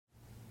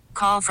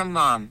Call from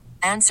mom.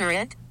 Answer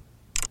it.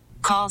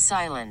 Call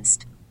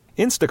silenced.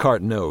 Instacart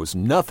knows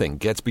nothing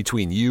gets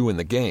between you and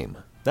the game.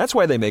 That's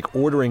why they make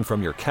ordering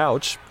from your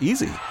couch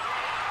easy.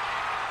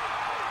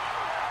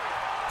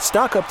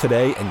 Stock up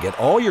today and get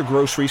all your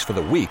groceries for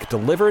the week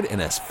delivered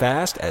in as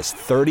fast as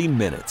 30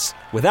 minutes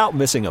without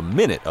missing a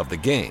minute of the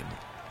game.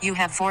 You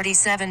have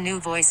 47 new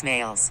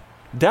voicemails.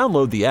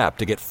 Download the app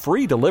to get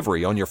free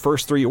delivery on your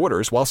first 3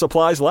 orders while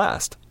supplies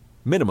last.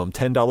 Minimum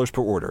 $10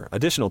 per order.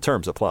 Additional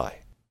terms apply.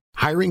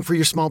 Hiring for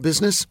your small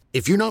business?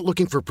 If you're not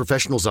looking for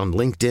professionals on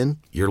LinkedIn,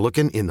 you're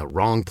looking in the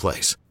wrong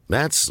place.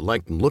 That's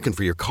like looking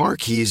for your car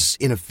keys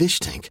in a fish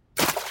tank.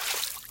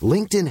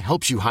 LinkedIn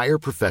helps you hire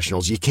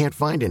professionals you can't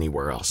find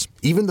anywhere else,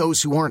 even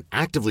those who aren't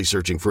actively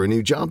searching for a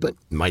new job but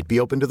might be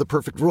open to the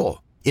perfect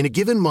role. In a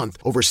given month,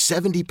 over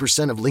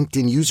 70% of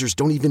LinkedIn users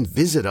don't even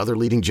visit other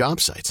leading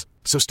job sites.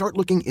 So start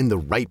looking in the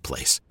right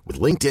place. With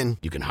LinkedIn,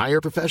 you can hire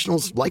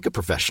professionals like a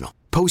professional.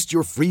 Post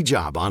your free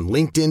job on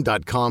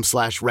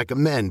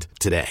linkedin.com/recommend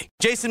today.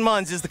 Jason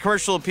Munz is the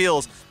commercial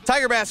appeals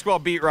Tiger basketball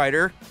beat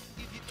writer.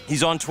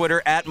 He's on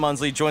Twitter at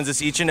Munsley. Joins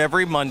us each and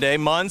every Monday.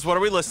 Munz, what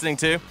are we listening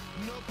to?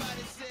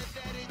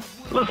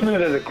 Listening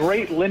to the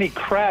great Lenny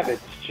Kravitz,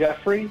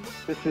 Jeffrey.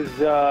 This is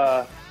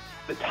the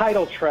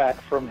title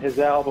track from his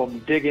album,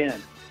 Dig In.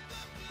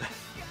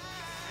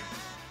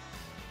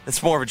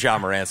 It's more of a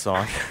John Morant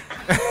song.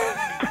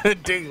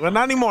 Well,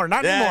 not anymore.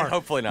 Not anymore.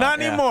 Hopefully not.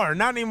 Not anymore.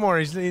 Not anymore.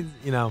 He's in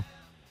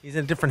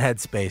a different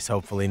headspace.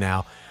 Hopefully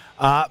now.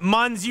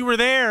 Munz, you were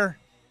there.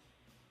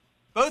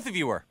 Both of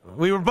you were.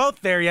 We were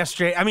both there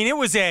yesterday. I mean, it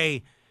was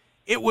dug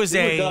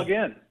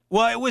in.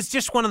 Well, it was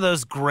just one of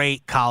those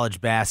great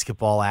college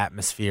basketball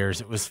atmospheres.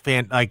 It was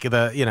it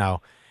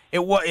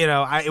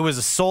was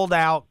a sold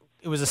out.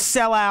 It was a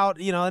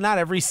sellout. Not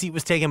every seat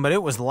was taken, but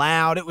it was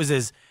loud. It was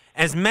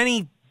as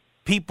many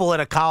people at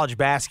a college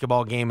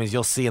basketball game as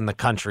you'll see in the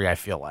country, I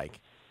feel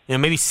like.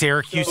 Maybe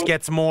Syracuse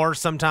gets more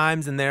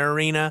sometimes in their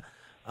arena.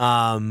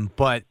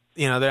 But,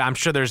 I'm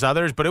sure there's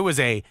others. But it was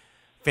a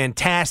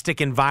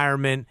fantastic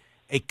environment,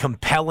 a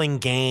compelling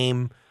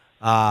game.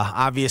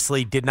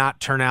 Obviously did not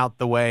turn out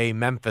the way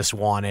Memphis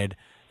wanted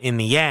in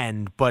the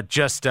end. But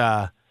just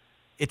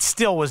it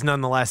still was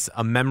nonetheless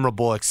a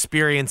memorable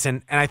experience.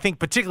 And I think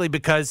particularly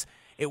because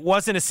it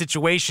wasn't a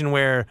situation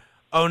where,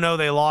 oh, no,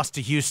 they lost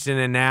to Houston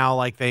and now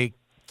they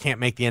can't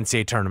make the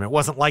NCAA tournament. It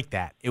wasn't like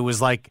that. It was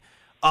like,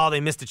 oh, they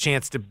missed a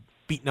chance to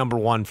beat number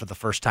one for the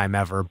first time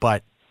ever.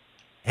 But,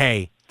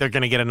 hey, they're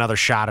going to get another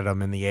shot at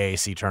them in the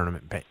AAC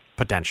tournament,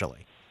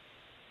 potentially.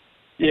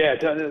 Yeah,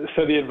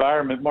 so the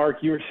environment, Mark,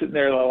 you were sitting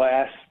there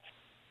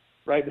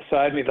right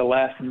beside me the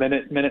last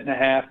minute and a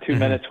half, 2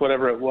 minutes,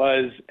 whatever it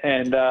was.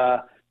 And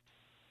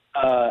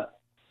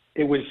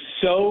it was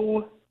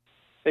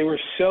they were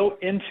so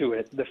into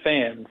it, the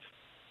fans,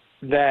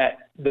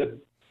 that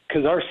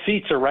because our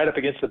seats are right up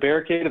against the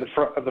barricade of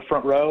the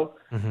front row,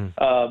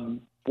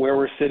 where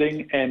we're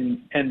sitting,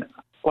 and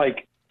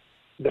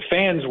the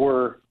fans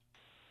were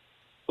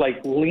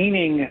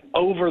leaning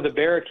over the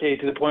barricade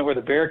to the point where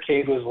the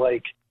barricade was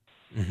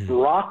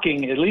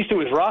rocking. At least it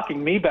was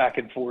rocking me back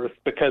and forth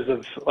because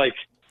of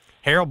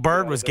Harold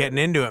Bird was getting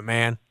into it,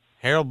 man.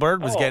 Harold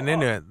Bird was getting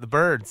into it. The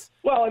Birds.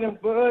 Well,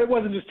 it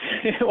wasn't just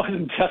him.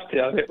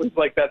 It was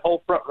that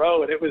whole front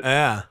row, and it was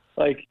I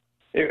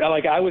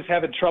was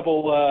having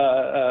trouble,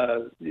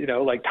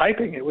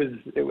 typing. It was,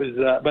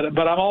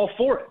 but I'm all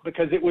for it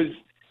because it was,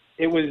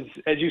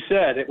 as you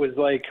said, it was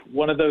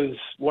one of those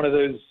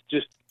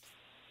just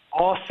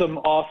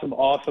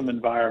awesome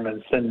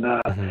environments. And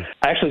I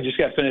actually just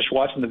got finished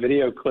watching the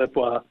video clip.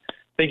 I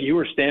think you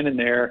were standing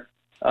there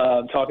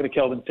talking to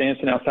Kelvin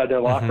Sampson outside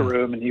their locker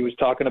room, and he was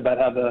talking about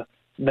how the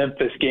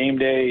Memphis game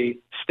day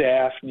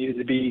staff needed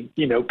to be,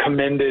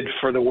 commended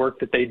for the work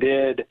that they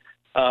did.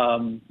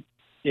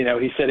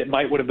 He said it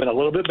would have been a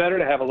little bit better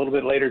to have a little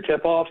bit later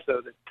tip-off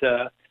so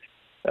that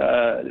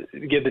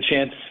give the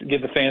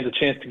fans a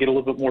chance to get a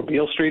little bit more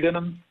Beale Street in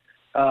them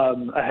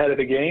ahead of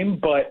the game.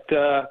 But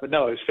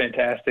no, it was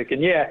fantastic.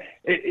 And yeah,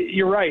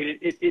 you're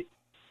right.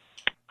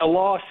 A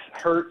loss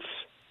hurts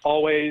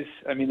always.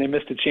 I mean, they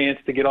missed a chance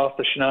to get off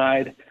the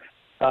schneid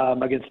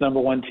against number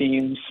one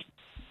teams.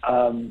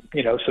 So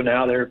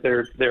now they're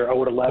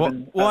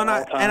 0-11. Well,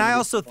 and I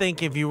also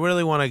think if you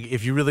really want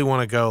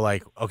to go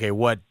okay,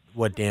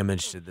 what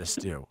damage did this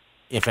do,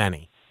 if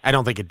any? I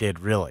don't think it did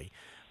really,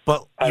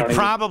 but you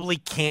probably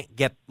can't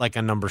get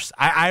a number.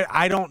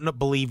 I don't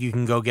believe you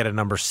can go get a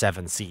number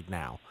 7 seed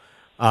now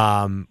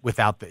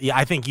without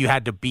I think you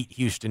had to beat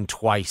Houston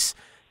twice,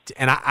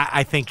 and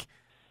I think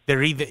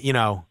they're either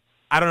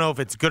I don't know if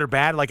it's good or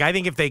bad. I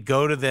think if they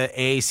go to the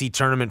AAC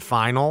tournament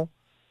final,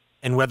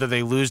 and whether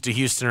they lose to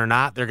Houston or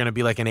not, they're going to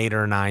be an 8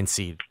 or a 9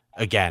 seed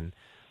again.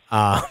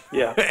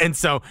 Yeah. And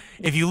so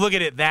if you look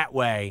at it that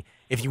way,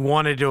 if you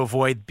wanted to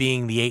avoid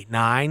being the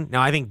 8-9,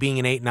 now I think being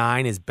an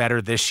 8-9 is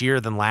better this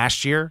year than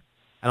last year.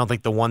 I don't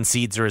think the 1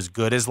 seeds are as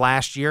good as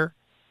last year.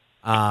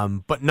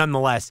 But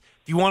nonetheless,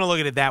 if you want to look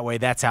at it that way,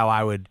 that's how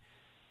I would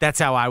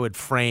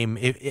frame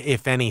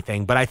if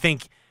anything. But I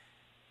think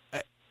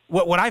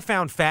what I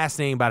found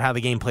fascinating about how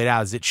the game played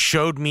out is it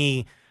showed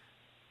me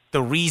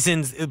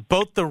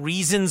both the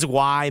reasons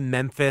why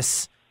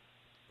Memphis,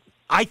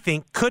 I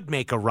think, could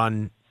make a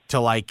run to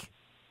like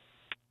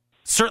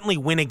certainly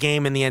win a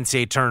game in the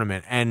NCAA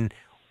tournament and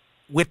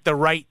with the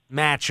right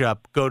matchup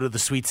go to the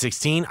Sweet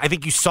 16. I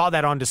think you saw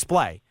that on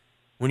display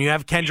when you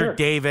have Kendrick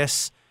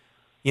Davis,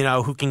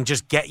 who can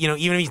just get, even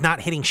if he's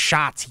not hitting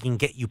shots, he can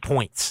get you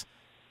points,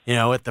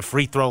 at the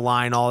free throw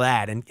line, all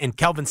that. And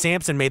Kelvin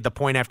Sampson made the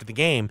point after the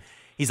game.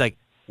 He's like,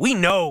 we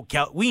know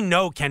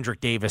Kendrick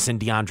Davis and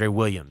DeAndre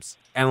Williams.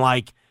 And,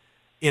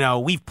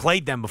 we've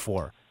played them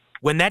before.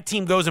 When that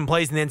team goes and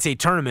plays in the NCAA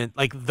tournament,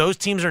 those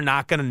teams are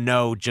not going to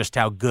know just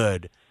how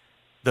good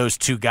those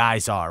two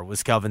guys are,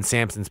 was Kelvin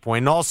Sampson's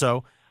point. And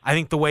also, I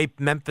think the way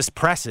Memphis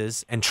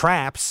presses and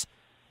traps,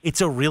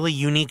 it's a really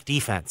unique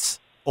defense,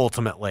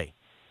 ultimately.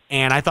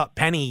 And I thought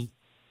Penny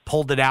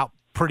pulled it out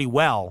pretty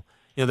well.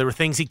 There were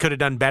things he could have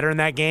done better in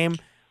that game,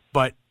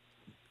 but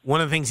one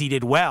of the things he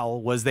did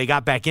well was they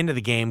got back into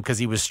the game because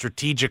he was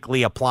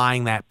strategically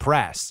applying that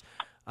press.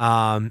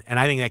 And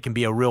I think that can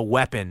be a real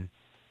weapon,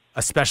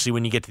 especially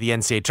when you get to the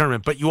NCAA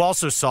tournament. But you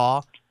also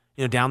saw,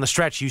 down the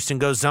stretch, Houston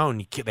goes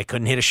zone. They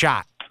couldn't hit a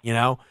shot, They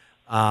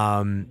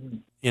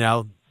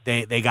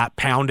got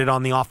pounded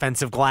on the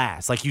offensive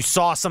glass. You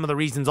saw some of the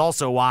reasons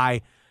also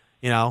why,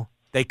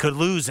 they could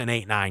lose an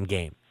 8-9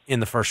 game in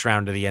the first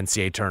round of the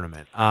NCAA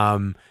tournament.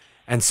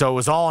 And so it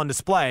was all on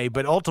display,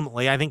 but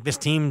ultimately I think this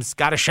team's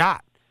got a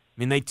shot. I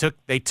mean,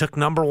 they took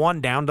number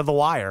one down to the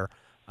wire.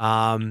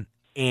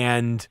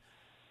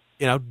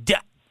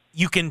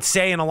 You can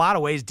say in a lot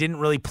of ways didn't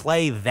really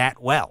play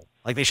that well.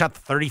 They shot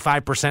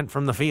 35%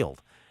 from the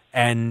field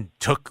and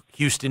took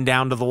Houston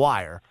down to the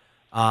wire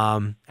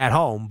at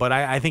home. But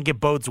I think it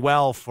bodes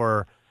well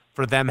for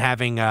them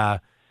having I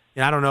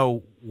don't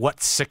know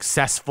what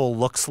successful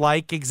looks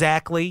like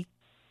exactly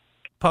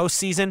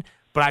postseason,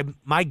 but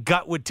my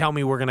gut would tell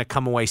me we're going to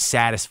come away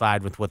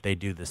satisfied with what they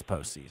do this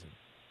postseason.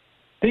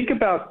 Think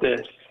about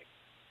this.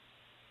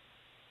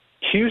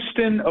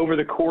 Houston, over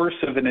the course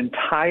of an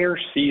entire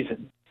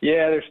season,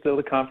 there's still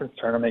the conference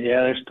tournament,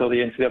 there's still the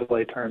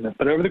NCAA tournament,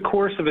 but over the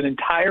course of an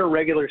entire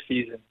regular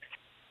season,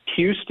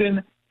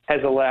 Houston has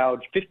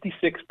allowed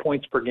 56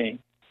 points per game.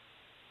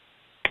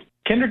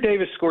 Kendrick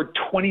Davis scored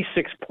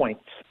 26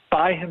 points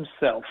by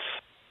himself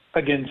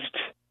against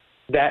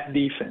that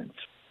defense.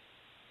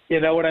 You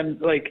know what I'm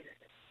like?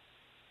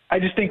 I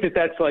just think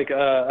that's when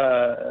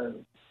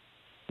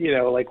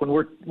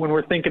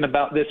we're thinking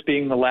about this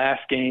being the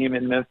last game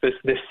in Memphis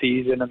this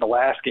season and the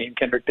last game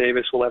Kendrick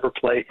Davis will ever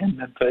play in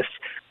Memphis.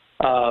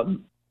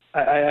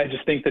 I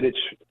just think that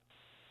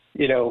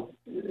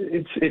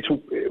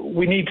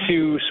we need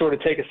to sort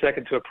of take a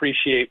second to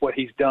appreciate what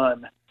he's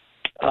done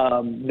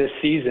this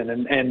season.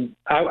 And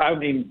I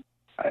mean,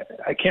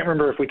 I can't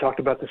remember if we talked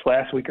about this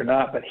last week or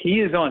not, but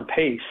he is on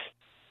pace.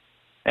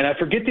 And I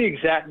forget the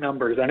exact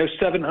numbers. I know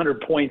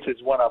 700 points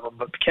is one of them,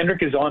 but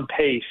Kendrick is on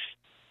pace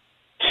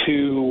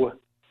to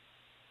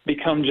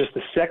become just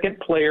the second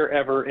player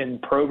ever in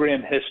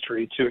program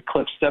history to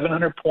eclipse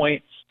 700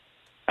 points.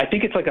 I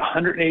think it's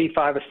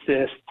 185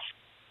 assists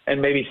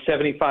and maybe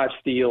 75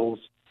 steals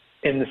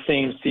in the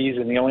same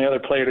season. The only other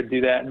player to do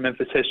that in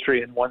Memphis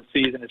history in one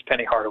season is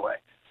Penny Hardaway.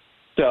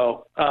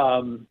 So,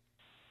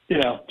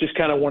 just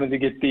kind of wanted to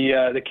get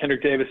the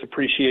Kendrick Davis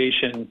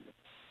appreciation,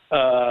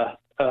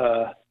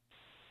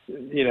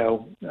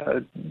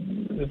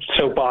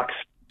 soapbox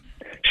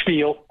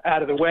spiel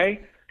out of the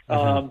way.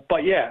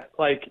 But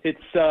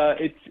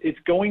it's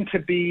going to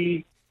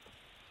be,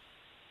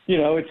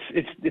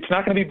 it's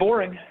not going to be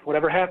boring.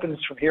 Whatever happens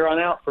from here on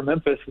out for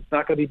Memphis, it's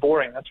not going to be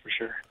boring. That's for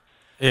sure.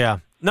 Yeah.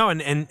 No.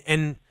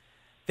 And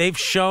they've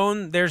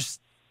shown there's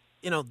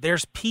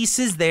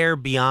pieces there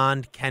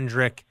beyond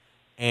Kendrick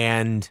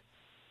and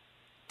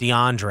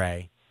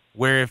DeAndre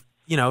where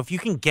if you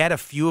can get a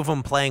few of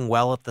them playing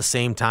well at the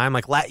same time,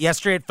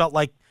 yesterday it felt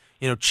like,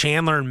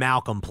 Chandler and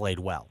Malcolm played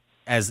well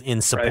as in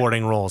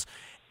supporting roles.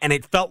 And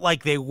it felt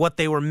like what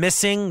they were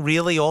missing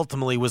really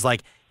ultimately was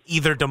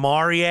either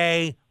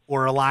DeMarie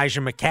or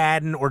Elijah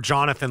McCadden or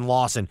Jonathan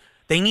Lawson.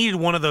 They needed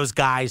one of those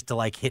guys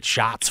to hit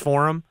shots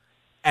for them.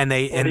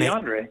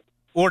 DeAndre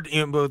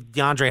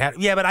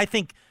had, but I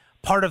think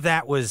part of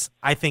that was,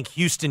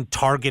 Houston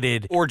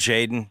targeted. Or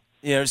Jaden.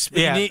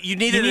 You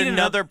needed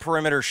another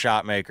perimeter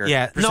shot maker.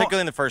 Yeah.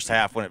 Particularly in the first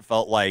half when it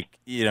felt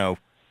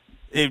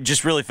it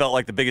just really felt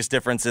like the biggest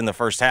difference in the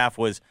first half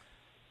was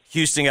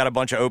Houston got a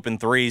bunch of open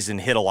threes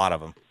and hit a lot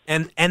of them.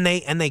 And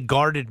they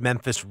guarded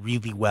Memphis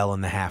really well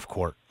in the half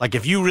court.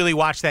 If you really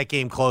watch that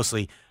game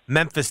closely,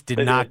 Memphis did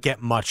not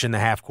get much in the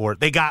half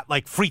court. They got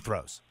free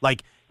throws.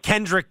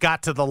 Kendrick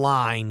got to the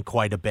line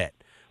quite a bit.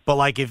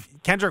 But if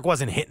Kendrick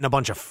wasn't hitting a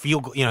bunch of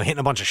hitting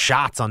a bunch of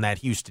shots on that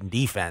Houston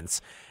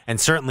defense, and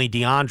certainly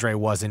DeAndre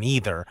wasn't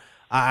either.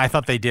 I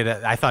thought they did.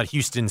 I thought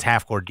Houston's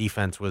half court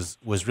defense was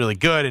really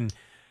good, and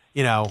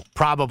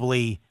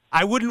probably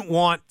I wouldn't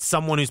want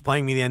someone who's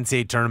playing me the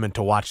NCAA tournament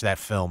to watch that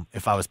film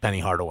if I was Penny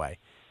Hardaway,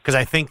 because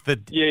I think the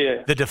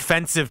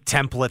defensive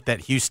template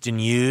that Houston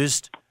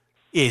used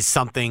is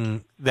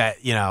something that,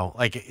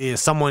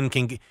 someone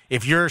can,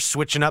 if you're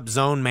switching up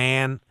zone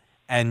man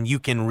and you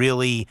can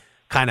really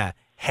kind of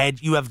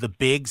hedge, you have the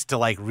bigs to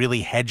like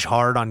really hedge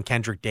hard on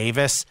Kendrick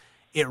Davis,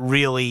 it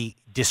really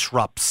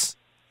disrupts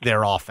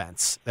their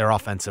offense, their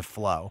offensive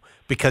flow,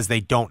 because they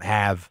don't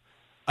have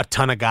a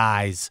ton of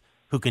guys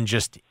who can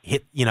just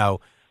hit,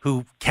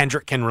 who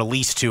Kendrick can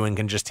release to and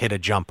can just hit a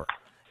jumper.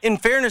 In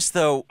fairness,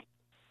 though,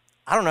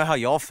 I don't know how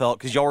y'all felt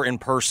because y'all were in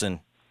person.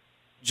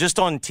 Just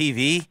on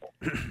TV,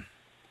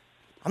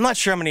 I'm not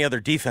sure how many other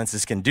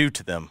defenses can do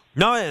to them.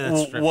 No,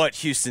 that's true. What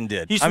Houston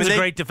did. Houston's a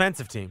great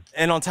defensive team.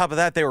 And on top of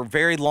that, they were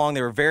very long.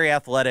 They were very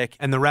athletic.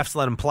 And the refs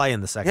let them play in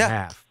the second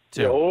half,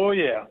 too. Oh,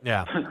 yeah.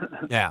 Yeah.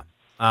 Yeah.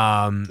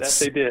 That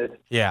they did.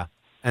 Yeah.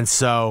 And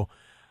so,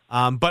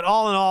 but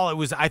all in all, it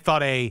was, I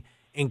thought, a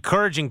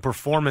encouraging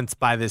performance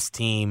by this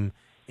team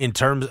in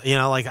terms,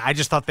 I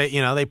just thought that,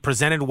 they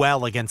presented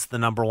well against the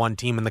number one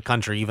team in the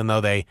country, even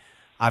though they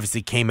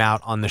obviously came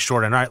out on the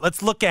short end. All right,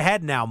 let's look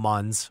ahead now,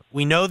 Munz.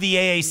 We know the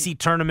AAC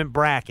tournament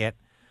bracket.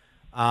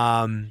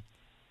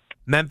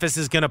 Memphis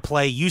is going to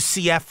play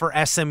UCF for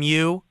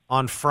SMU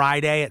on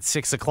Friday at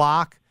 6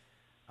 o'clock.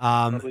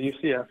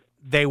 UCF.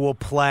 They will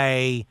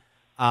play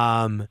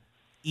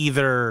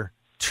either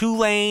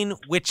Tulane,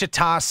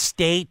 Wichita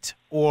State,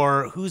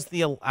 or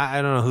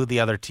I don't know who the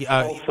other team.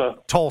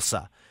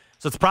 Tulsa.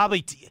 So it's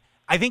probably,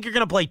 I think you're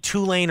going to play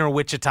Tulane or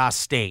Wichita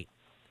State.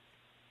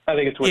 I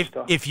think it's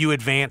Wichita. If you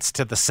advance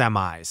to the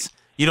semis.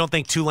 You don't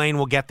think Tulane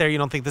will get there? You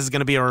don't think this is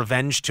going to be a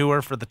revenge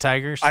tour for the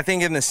Tigers? I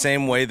think in the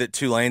same way that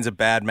Tulane's a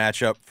bad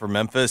matchup for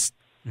Memphis,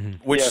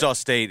 Wichita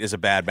State is a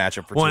bad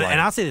matchup for Tulane. And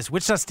I'll say this,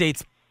 Wichita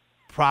State's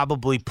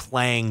probably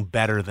playing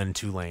better than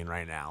Tulane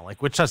right now.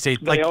 Like Wichita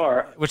State,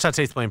 Wichita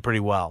State's playing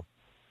pretty well.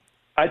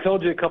 I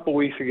told you a couple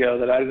weeks ago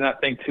that I did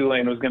not think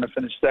Tulane was going to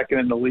finish second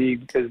in the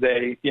league because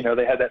they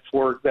had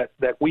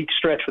that week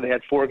stretch where they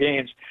had 4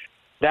 games.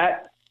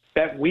 That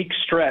week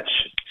stretch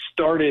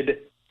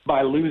started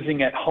by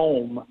losing at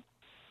home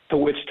to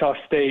Wichita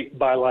State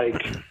by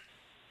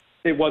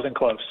it wasn't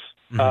close.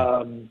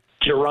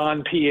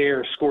 Jaron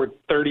Pierre scored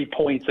 30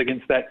 points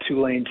against that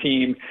Tulane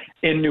team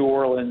in New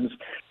Orleans.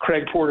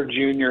 Craig Porter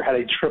Jr. had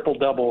a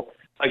triple-double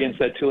against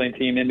that Tulane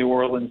team in New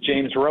Orleans.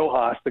 James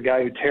Rojas, the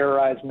guy who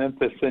terrorized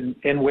Memphis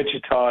in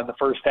Wichita in the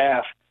first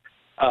half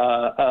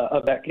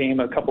of that game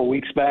a couple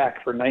weeks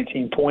back for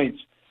 19 points,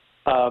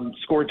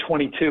 scored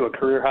 22, a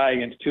career high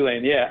against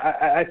Tulane. Yeah,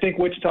 I think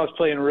Wichita's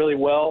playing really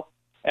well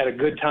at a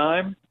good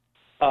time.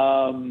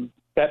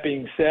 That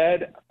being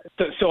said,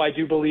 so I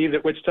do believe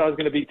that Wichita is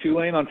going to beat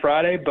Tulane on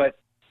Friday, but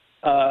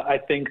I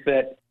think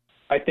that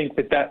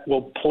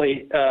will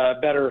play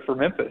better for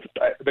Memphis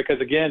because,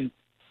 again,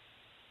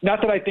 not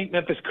that I think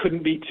Memphis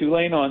couldn't beat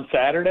Tulane on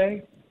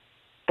Saturday,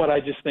 but I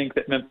just think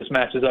that Memphis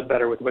matches up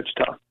better with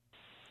Wichita.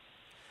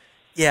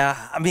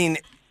 Yeah, I mean,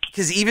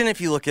 because even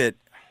if you look at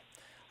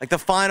the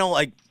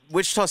final,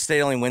 Wichita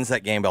State only wins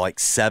that game by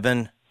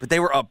 7, but they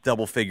were up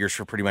double figures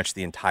for pretty much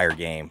the entire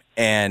game.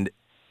 And,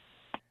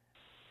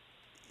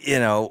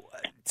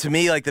 to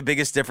me, the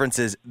biggest difference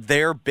is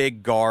their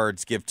big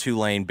guards give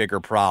Tulane bigger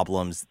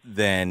problems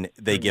than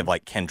they give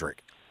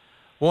Kendrick.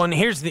 Well, and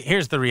here's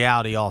the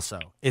reality also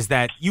is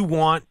that I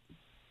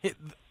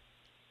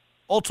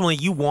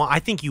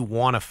think you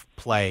want to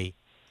play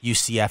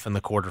UCF in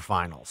the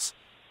quarterfinals.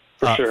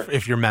 For sure.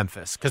 If you're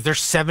Memphis, because there's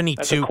 72.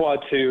 That's a quad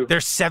 2.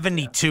 There's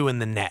 72 in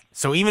the net.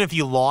 So even if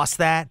you lost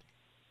that,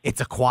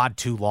 it's a quad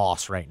 2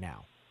 loss right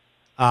now.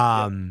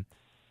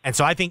 And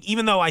so I think,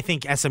 even though I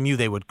think SMU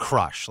they would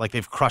crush,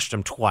 they've crushed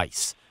them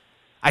twice,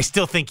 I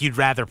still think you'd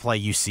rather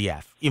play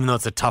UCF, even though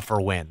it's a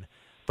tougher win,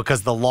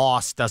 because the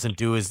loss doesn't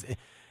do as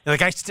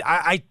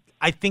I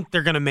think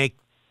they're going to make.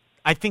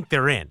 I think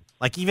they're in.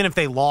 Even if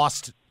they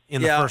lost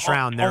in the first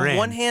round, they're in. On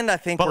one hand, I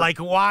think. But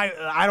why?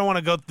 I don't want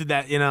to go through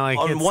that.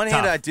 On one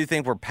hand, I do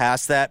think we're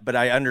past that, but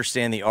I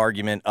understand the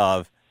argument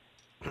of,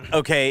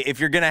 okay, if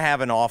you're going to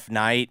have an off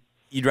night,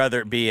 you'd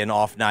rather it be an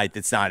off night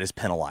that's not as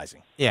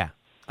penalizing. Yeah.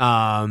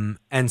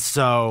 And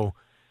so,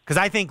 because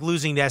I think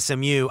losing to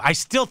SMU, I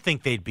still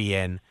think they'd be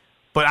in,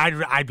 but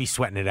I'd be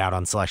sweating it out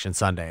on Selection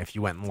Sunday if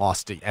you went and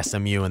lost to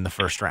SMU in the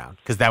first round,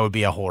 because that would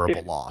be a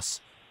horrible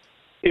loss.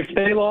 If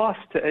they lost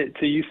to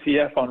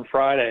UCF on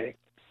Friday,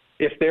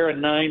 if they're a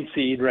 9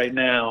 seed right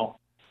now,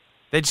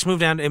 they just move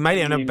down. It might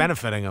end up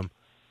benefiting them.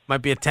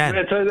 Might be a 10.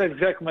 That's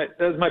exactly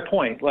that's my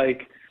point.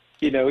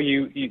 You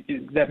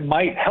that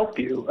might help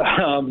you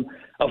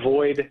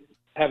avoid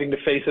having to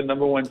face a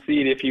number 1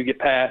 seed if you get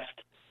past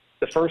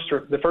the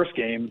first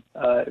game.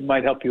 It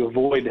might help you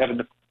avoid having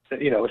to,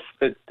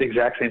 the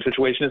exact same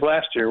situation as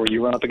last year, where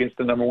you run up against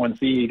the number 1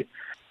 seed,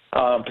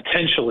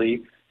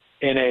 potentially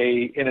in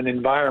an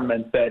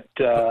environment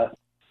that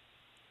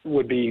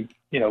would be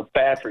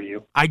bad for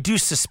you. I do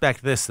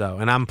suspect this though,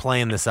 and I'm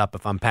playing this up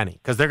if I'm Penny,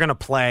 because they're going to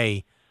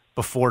play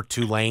before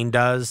Tulane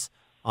does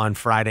on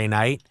Friday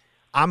night.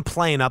 I'm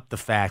playing up the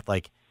fact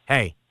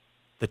hey,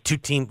 the 2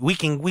 teams we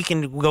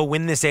can go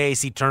win this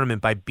AAC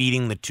tournament by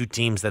beating the 2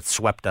 teams that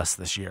swept us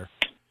this year.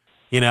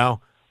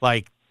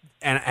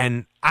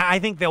 and I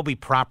think they'll be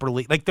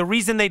properly, like, the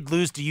reason they'd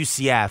lose to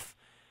UCF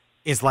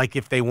is like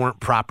if they weren't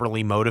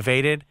properly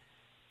motivated.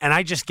 And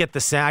I just got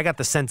the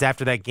sense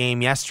after that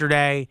game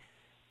yesterday,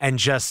 and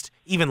just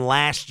even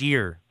last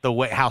year, the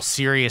way how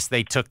serious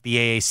they took the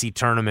AAC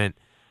tournament,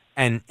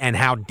 and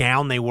how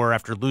down they were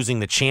after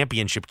losing the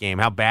championship game,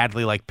 how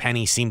badly like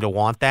Penny seemed to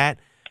want that.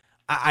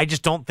 I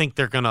just don't think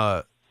they're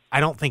gonna. I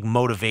don't think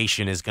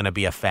motivation is going to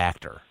be a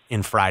factor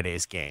in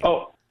Friday's game.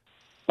 Oh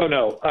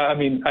no. I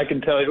mean, I can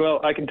tell you.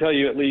 Well, I can tell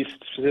you at least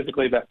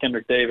specifically about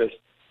Kendrick Davis.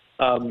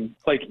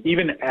 Like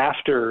even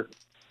after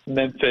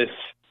Memphis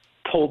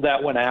pulled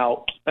that one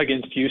out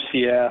against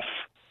UCF,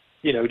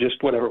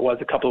 just whatever it was,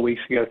 a couple of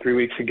weeks ago, 3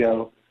 weeks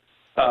ago,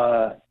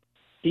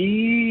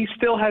 he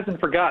still hasn't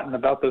forgotten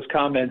about those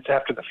comments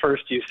after the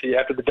first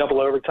after the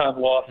double overtime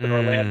loss in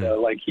Orlando.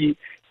 Like he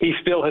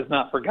still has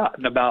not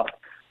forgotten about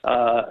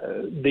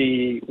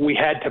we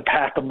had to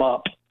pack them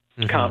up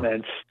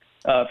comments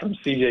from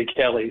CJ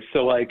Kelly.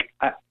 So like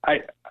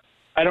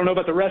I don't know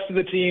about the rest of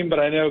the team, but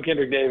I know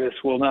Kendrick Davis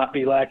will not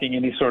be lacking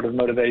any sort of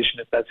motivation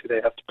if that's who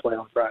they have to play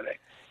on Friday.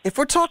 If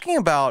we're talking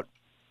about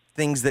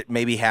things that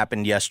maybe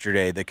happened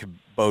yesterday that could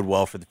bode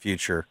well for the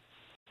future,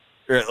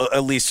 or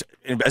at least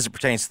as it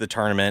pertains to the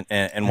tournament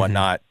and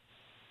whatnot,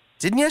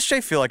 didn't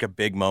yesterday feel like a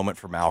big moment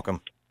for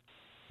Malcolm?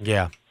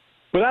 Yeah.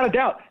 Without a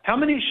doubt. How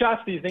many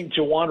shots do you think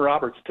Jawan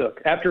Roberts took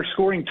after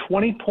scoring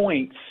 20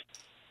 points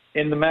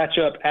in the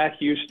matchup at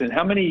Houston?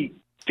 How many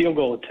field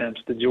goal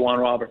attempts did Jawan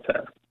Roberts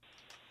have?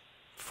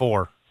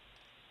 4.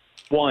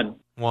 One.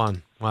 Wow.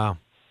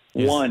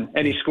 One.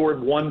 And he scored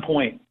 1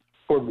 point.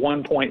 Scored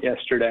 1 point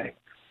yesterday.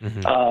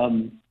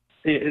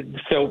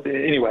 So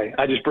anyway,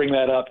 I just bring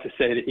that up to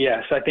say that,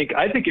 yes, I think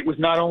it was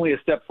not only a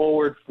step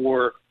forward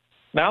for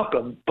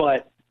Malcolm,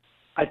 but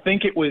I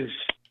think it was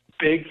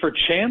big for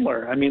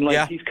Chandler. I mean,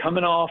 he's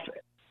coming off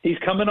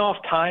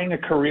tying a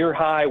career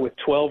high with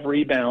 12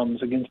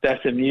 rebounds against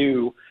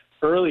SMU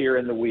earlier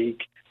in the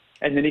week.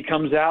 And then he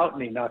comes out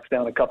and he knocks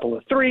down a couple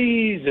of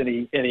threes, and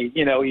he's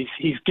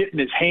getting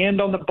his hand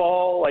on the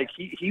ball. Like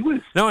he was.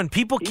 No, and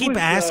people keep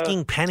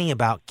asking Penny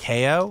about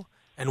KO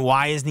and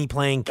why isn't he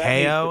playing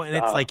KO? And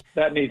it's like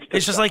that needs to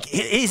it's just like,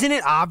 isn't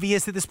it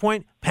obvious at this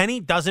point? Penny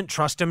doesn't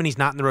trust him, and he's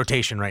not in the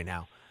rotation right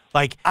now.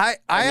 Like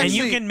and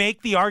you can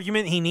make the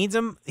argument he needs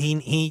him.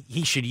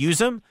 He should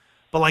use him,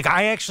 but like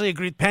I actually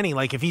agree with Penny.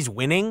 Like if he's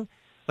winning.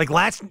 Like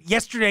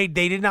yesterday,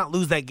 they did not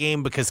lose that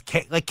game because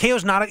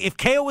KO's not. If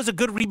KO was a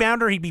good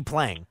rebounder, he'd be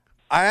playing.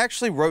 I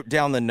actually wrote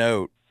down the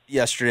note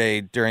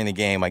yesterday during the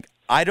game. Like,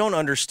 I don't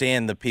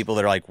understand the people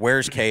that are like,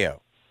 "Where's KO?"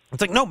 It's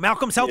like, no,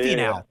 Malcolm's healthy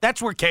now.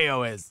 That's where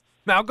KO is.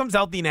 Malcolm's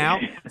healthy now,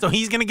 so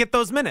he's going to get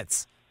those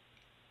minutes.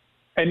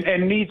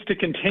 And needs to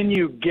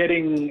continue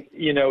getting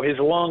his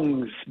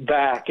lungs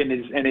back and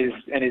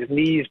his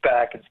knees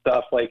back and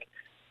stuff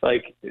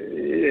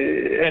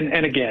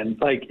and again,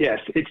 like, yes,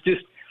 it's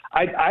just.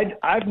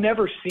 I've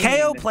never seen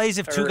KO plays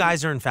if two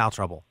guys are in foul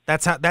trouble.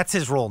 That's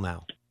his role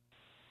now.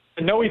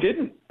 No, he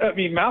didn't. I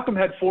mean, Malcolm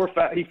had 4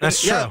 fouls.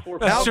 That's true.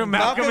 That's true.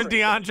 Malcolm and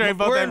DeAndre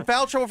both were in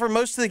foul trouble for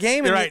most of the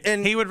game. You're right.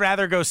 And he would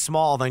rather go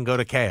small than go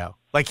to KO.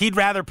 Like he'd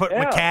rather put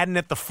McCadden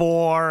at the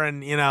 4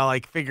 and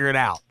figure it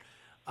out.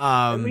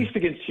 At least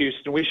against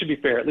Houston, we should be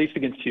fair. At least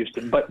against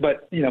Houston, but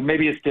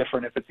maybe it's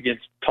different if it's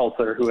against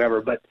Tulsa or whoever.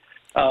 But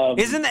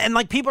isn't and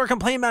like people are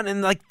complaining about it,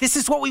 and like this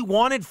is what we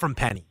wanted from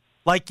Penny.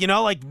 Like,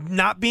 like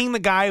not being the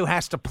guy who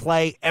has to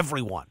play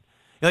everyone.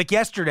 Like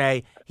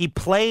yesterday, he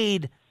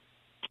played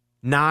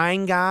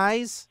 9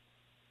 guys,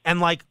 and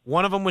like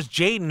one of them was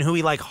Jaden, who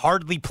he like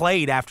hardly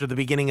played after the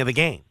beginning of the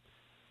game.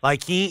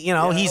 Like he's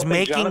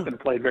making. Jonathan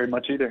played very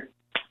much either.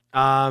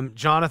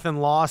 Jonathan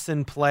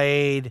Lawson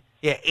played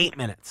 8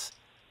 minutes,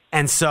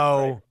 and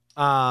so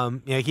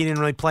he didn't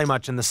really play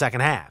much in the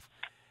second half.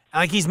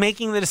 Like he's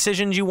making the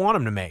decisions you want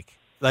him to make.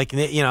 Like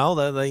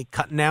the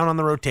cutting down on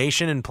the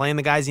rotation and playing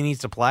the guys he needs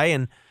to play,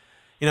 and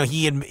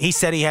he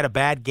said he had a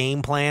bad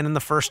game plan in the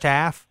first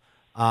half.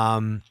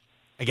 I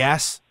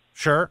guess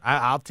sure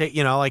I'll take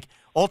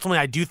ultimately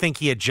I do think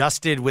he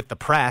adjusted with the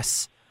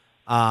press.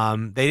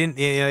 They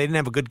didn't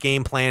have a good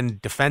game plan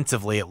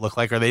defensively. It looked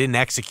like, or they didn't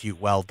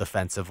execute well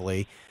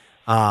defensively.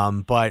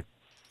 But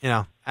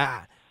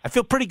I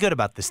feel pretty good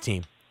about this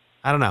team.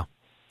 I don't know,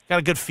 got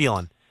a good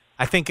feeling.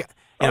 I think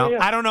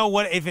I don't know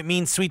if it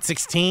means Sweet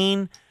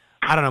 16.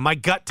 I don't know. My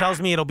gut tells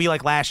me it'll be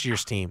like last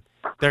year's team.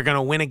 They're going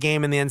to win a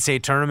game in the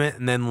NCAA tournament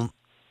and then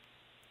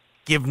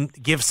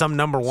give some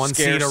number 1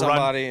 seed a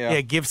run. Yeah,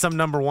 give some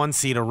number 1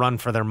 seed a run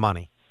for their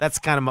money. That's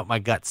kind of what my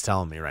gut's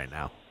telling me right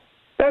now.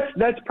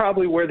 That's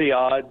probably where the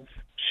odds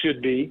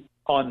should be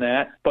on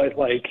that. But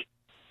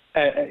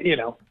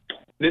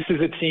this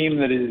is a team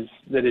that is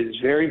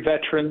very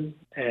veteran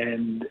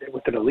and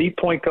with an elite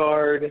point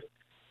guard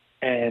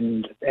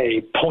and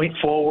a point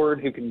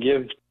forward who can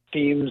give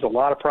teams a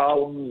lot of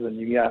problems, and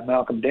you got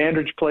Malcolm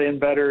Dandridge playing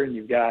better, and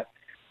you got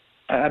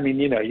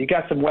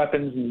some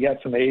weapons and you got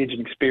some age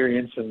and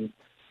experience, and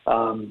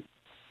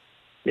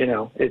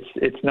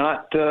it's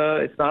not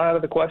out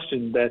of the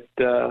question that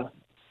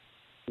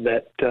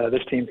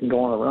this team can go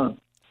on a run.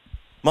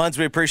 Muns,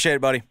 we appreciate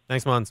it, buddy.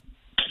 Thanks, Muns.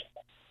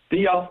 See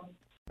y'all.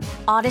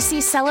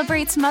 Odyssey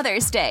celebrates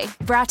Mother's Day,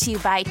 brought to you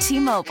by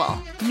T-Mobile.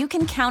 You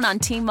can count on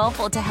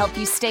T-Mobile to help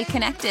you stay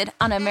connected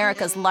on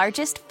America's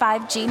largest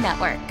 5G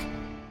network.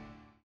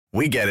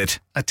 We get it.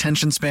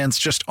 Attention spans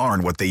just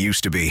aren't what they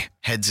used to be.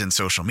 Heads in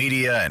social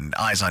media and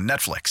eyes on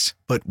Netflix.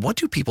 But what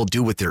do people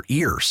do with their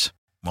ears?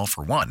 Well,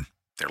 for one,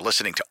 they're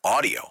listening to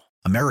audio.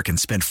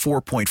 Americans spend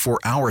 4.4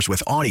 hours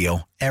with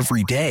audio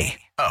every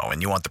day. Oh,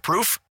 and you want the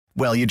proof?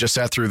 Well, you just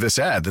sat through this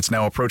ad that's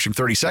now approaching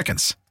 30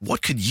 seconds.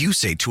 What could you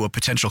say to a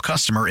potential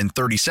customer in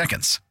 30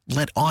 seconds?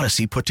 Let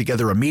Odyssey put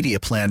together a media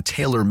plan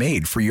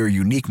tailor-made for your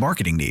unique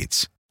marketing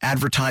needs.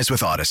 Advertise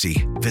with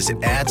Odyssey.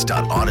 Visit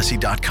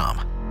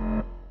ads.odyssey.com.